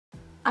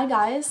Hi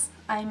guys,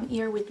 I'm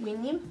here with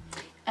Winnie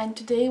and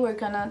today we're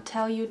gonna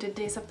tell you the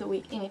days of the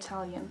week in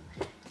Italian.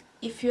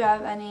 If you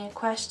have any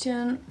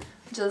question,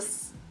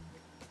 just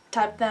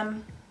type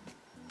them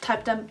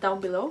down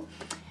below.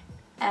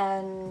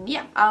 And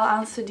yeah, I'll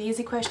answer the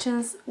easy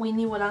questions,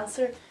 Winnie will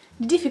answer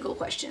the difficult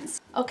questions.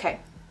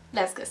 Okay,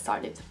 let's get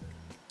started.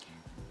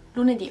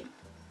 Lunedì,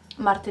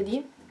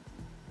 martedì,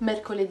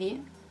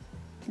 mercoledì,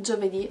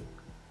 giovedì,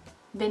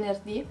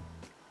 venerdì,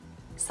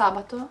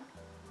 sabato,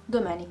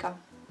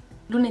 domenica.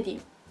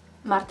 Lunedì,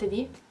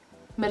 martedì,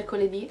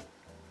 mercoledì,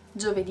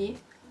 giovedì,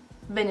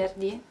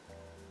 venerdì,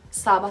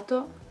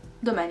 sabato,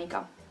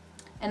 domenica.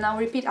 And now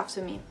repeat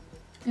after me.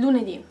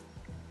 Lunedì,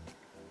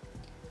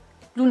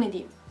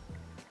 lunedì,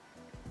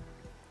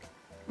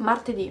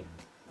 martedì,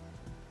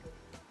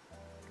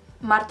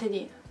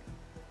 martedì,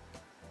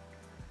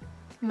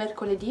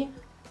 mercoledì,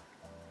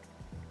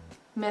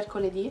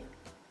 mercoledì,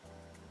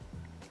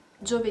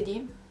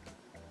 giovedì,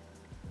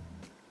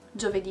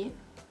 giovedì,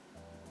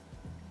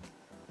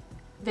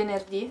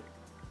 venerdì,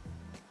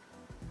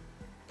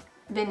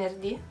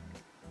 venerdì,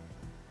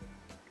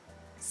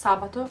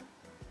 sabato,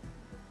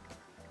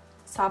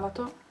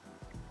 sabato,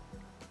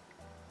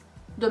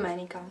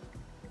 domenica,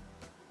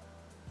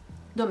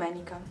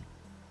 domenica.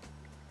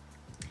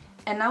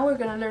 And now we're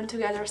gonna learn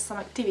together some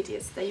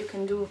activities that you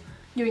can do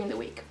during the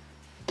week.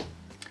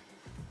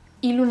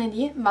 Il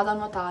lunedì vado a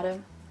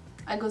nuotare.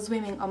 I go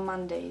swimming on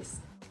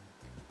Mondays.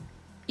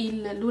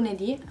 Il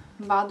lunedì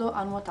vado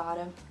a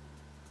nuotare.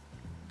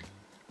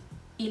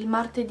 Il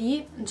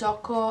martedì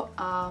gioco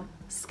a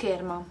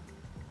scherma.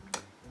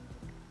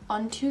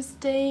 On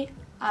Tuesday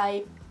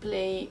I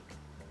play...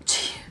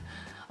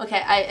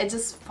 Okay, I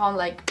just found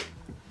like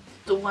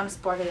the one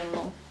sport I don't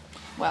know.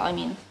 Well, I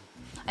mean,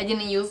 I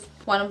didn't use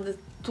one of the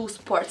two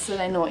sports that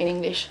I know in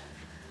English.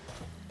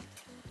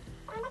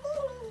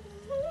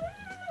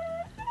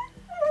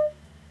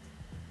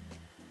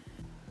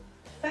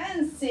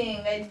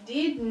 Fencing, I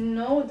didn't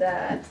know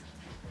that.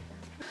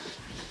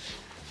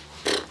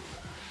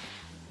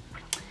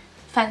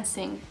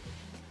 Fencing.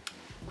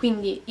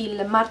 Quindi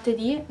il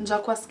martedì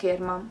gioco a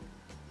scherma.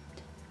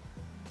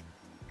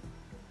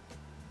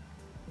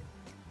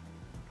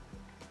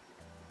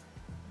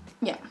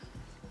 Yeah.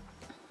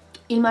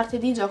 Il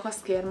martedì gioco a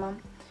scherma.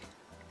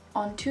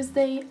 On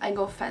Tuesday I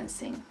go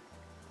fencing.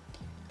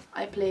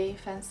 I play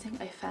fencing.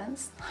 I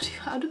fence.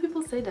 How do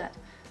people say that?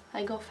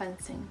 I go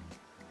fencing.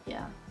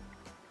 Yeah.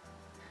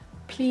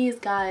 Please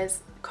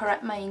guys,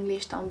 correct my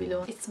English down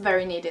below. It's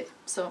very needed.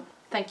 So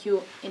thank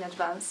you in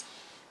advance.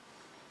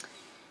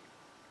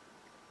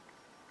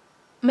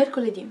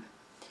 Mercoledì.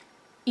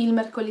 Il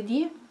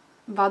mercoledì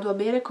vado a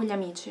bere con gli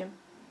amici.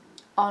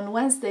 On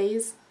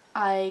Wednesdays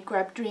I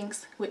grab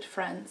drinks with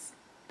friends.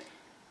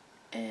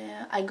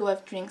 I go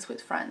have drinks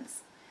with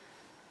friends.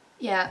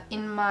 Yeah,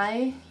 in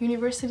my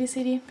university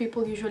city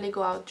people usually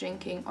go out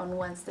drinking on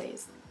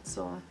Wednesdays,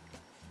 so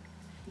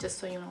just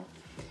so you know.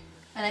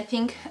 And I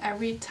think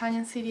every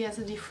Italian city has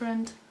a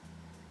different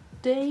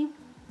day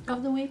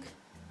of the week,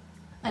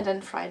 and then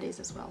Fridays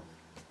as well.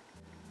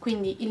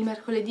 Quindi il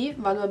mercoledì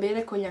vado a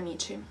bere con gli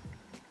amici.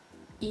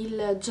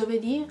 Il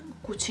giovedì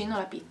cucino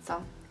la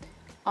pizza.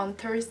 On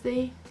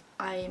Thursday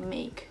I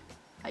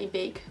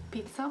bake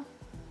pizza.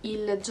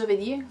 Il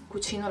giovedì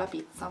cucino la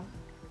pizza.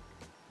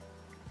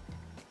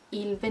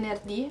 Il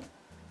venerdì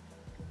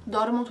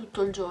dormo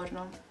tutto il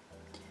giorno.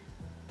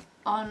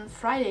 On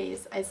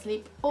Fridays I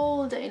sleep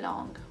all day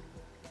long.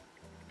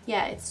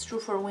 Yeah, it's true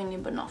for Winnie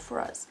but not for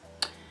us.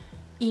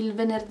 Il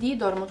venerdì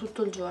dormo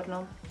tutto il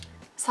giorno.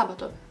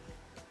 Sabato.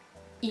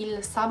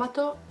 Il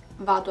sabato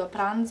vado a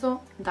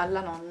pranzo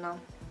dalla nonna.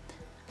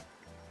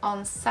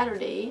 On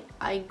Saturday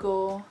I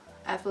go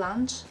have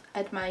lunch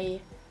at my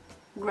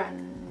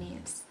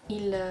granny's.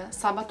 Il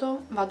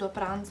sabato vado a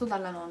pranzo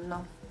dalla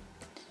nonna.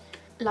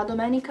 La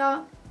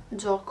domenica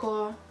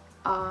gioco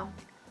a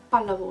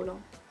pallavolo.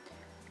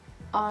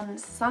 On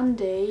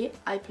Sunday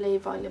I play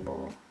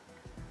volleyball.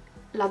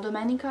 La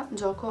domenica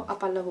gioco a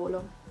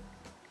pallavolo.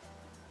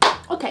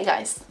 Okay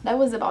guys, that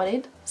was about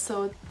it.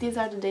 So these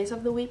are the days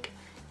of the week.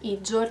 I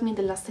giorni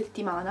della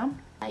settimana.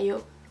 I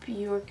hope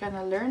you're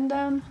gonna learn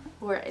them,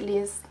 or at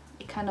least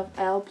it kind of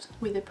helped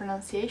with the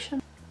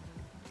pronunciation.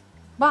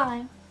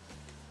 Bye!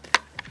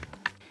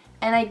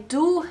 And I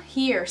do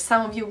hear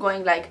some of you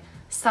going like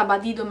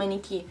sabadì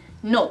domenichi.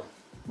 No,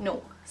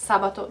 no,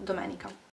 sabato domenica.